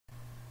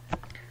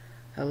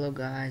Hello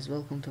guys,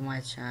 welcome to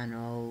my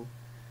channel.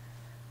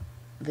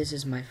 This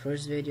is my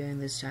first video in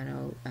this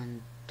channel,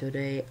 and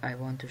today I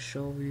want to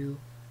show you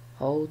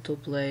how to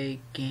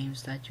play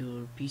games that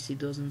your PC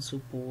doesn't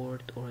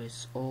support or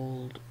is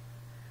old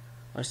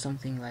or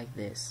something like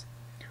this.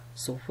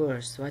 So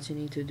first, what you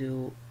need to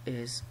do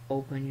is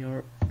open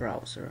your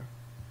browser.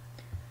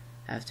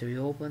 After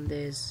you open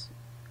this,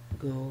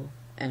 go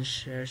and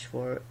search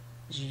for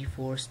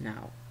GeForce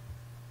Now.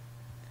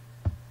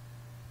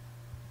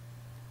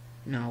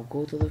 Now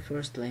go to the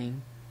first link.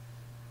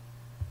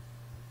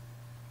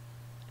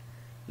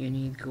 You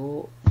need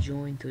go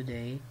join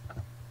today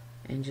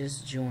and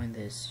just join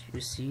this. You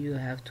see you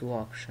have two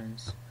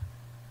options.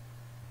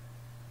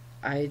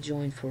 I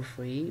joined for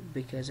free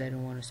because I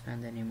don't want to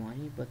spend any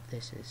money, but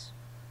this is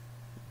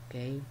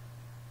okay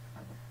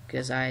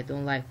because I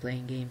don't like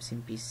playing games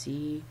in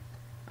PC.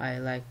 I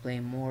like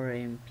playing more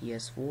in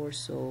PS4,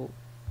 so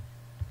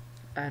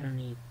I don't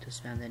need to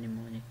spend any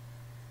money.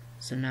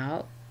 So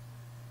now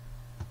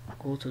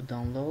go to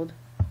download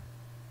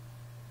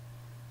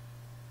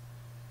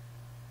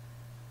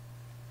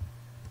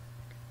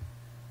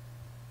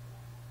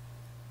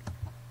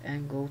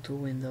and go to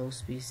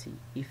Windows PC.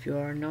 If you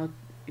are not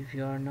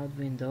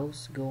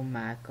Windows, go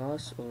Mac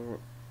OS or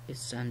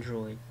it's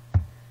Android.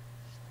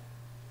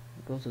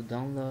 Go to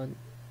download.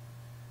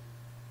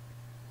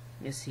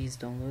 You see it's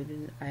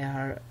downloaded.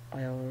 I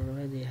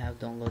already have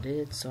downloaded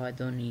it, so I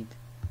don't need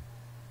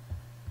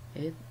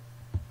it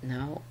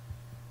now.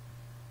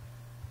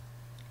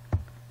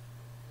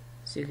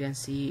 So you can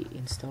see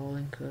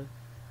installing curve,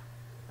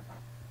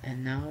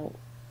 and now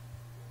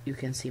you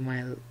can see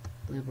my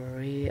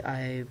library.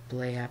 I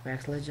play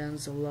Apex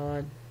Legends a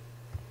lot.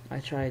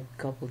 I tried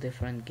a couple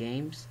different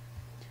games,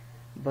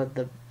 but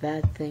the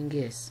bad thing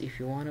is if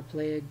you want to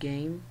play a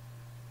game,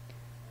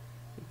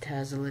 it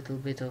has a little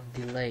bit of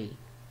delay.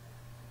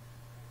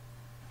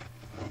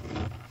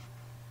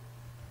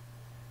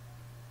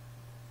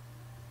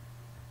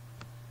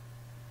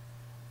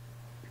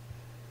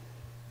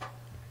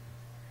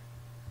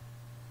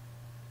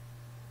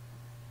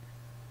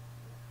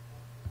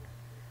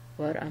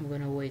 But I'm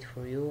gonna wait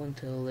for you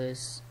until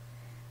this.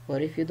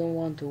 But if you don't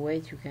want to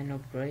wait, you can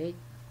upgrade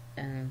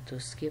and to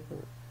skip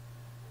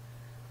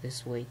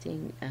this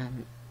waiting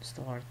and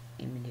start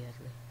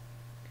immediately.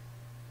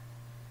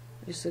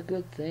 It's a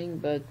good thing,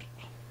 but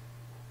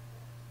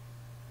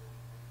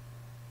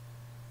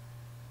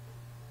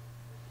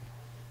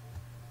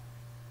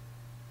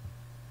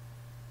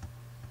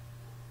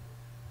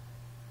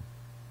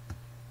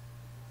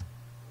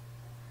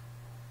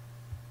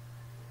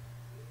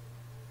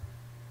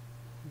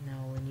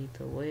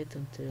to wait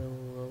until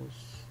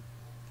those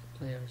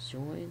players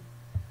join,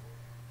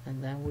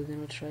 and then we're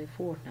gonna try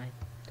Fortnite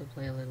to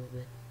play a little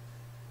bit.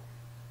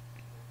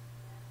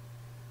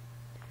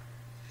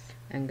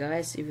 And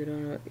guys, if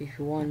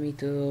you want me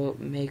to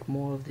make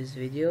more of this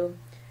video,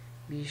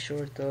 be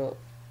sure to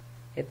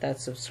hit that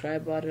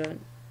subscribe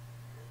button,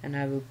 and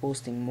I will be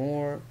posting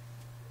more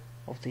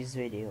of these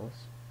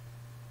videos.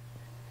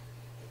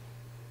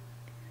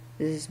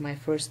 This is my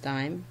first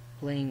time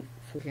playing.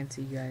 You can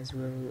see, guys,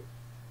 we're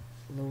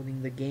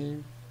loading the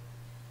game.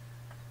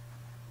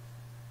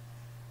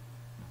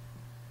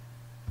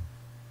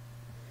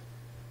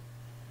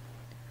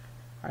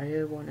 I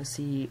really want to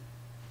see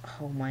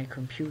how my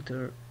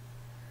computer,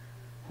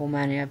 how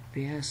many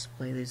FPS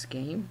play this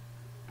game.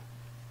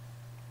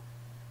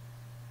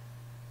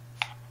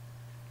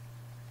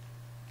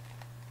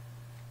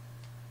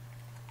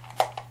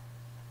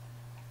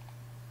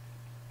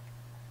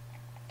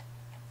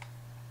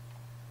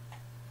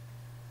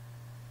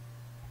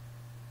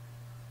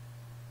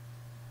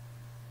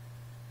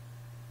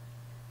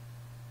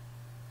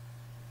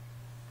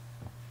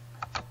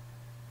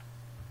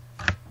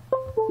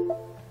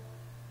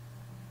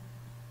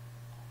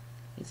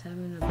 It's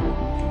having Okay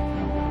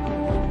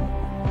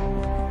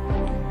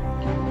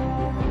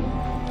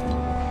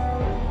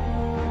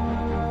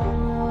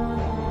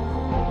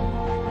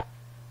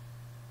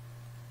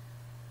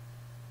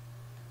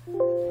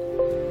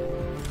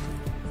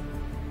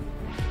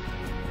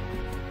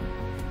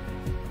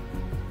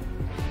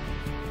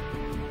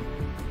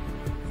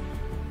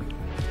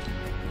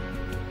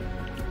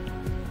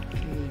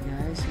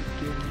guys, it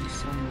gave me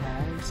some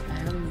lags. I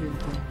haven't been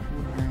playing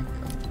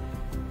Fortnite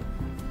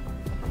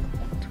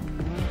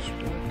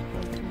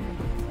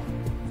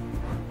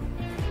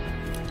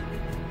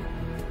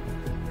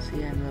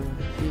see, I'm level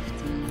 50.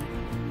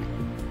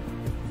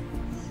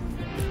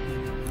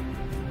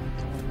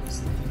 All those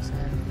things I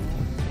don't know.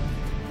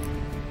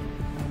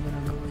 I'm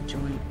gonna go and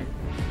join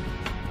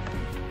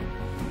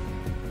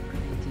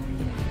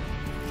creativity.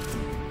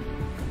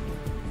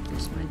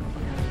 This might be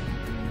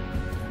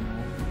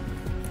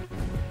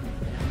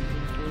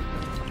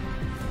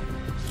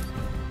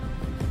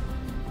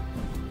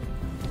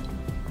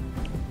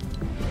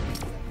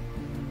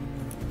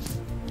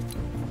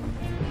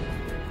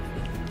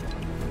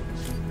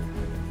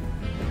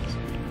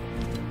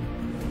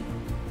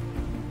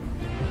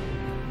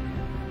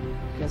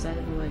because I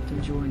don't like to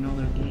join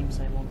other games.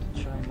 I want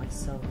to try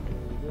myself a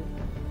little bit.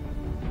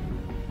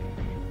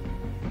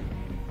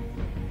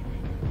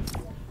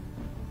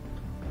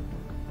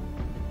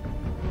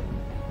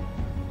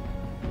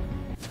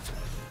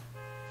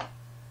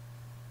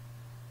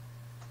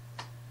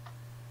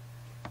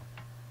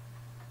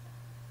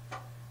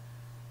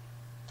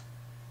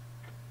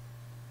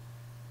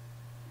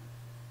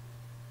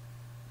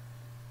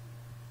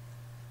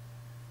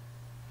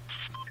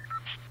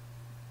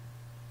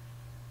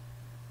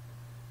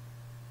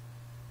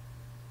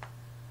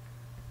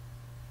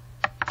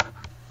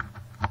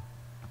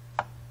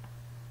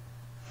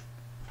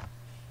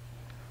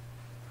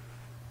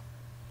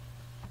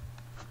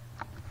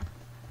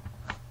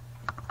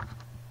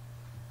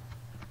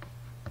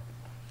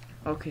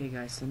 Okay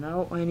guys, so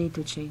now I need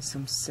to change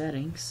some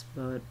settings,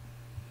 but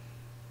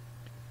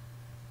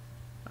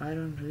I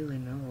don't really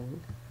know.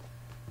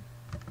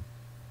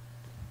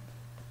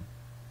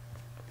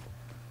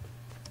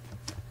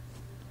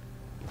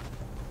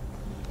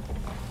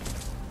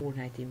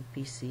 Fortnite in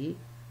PC.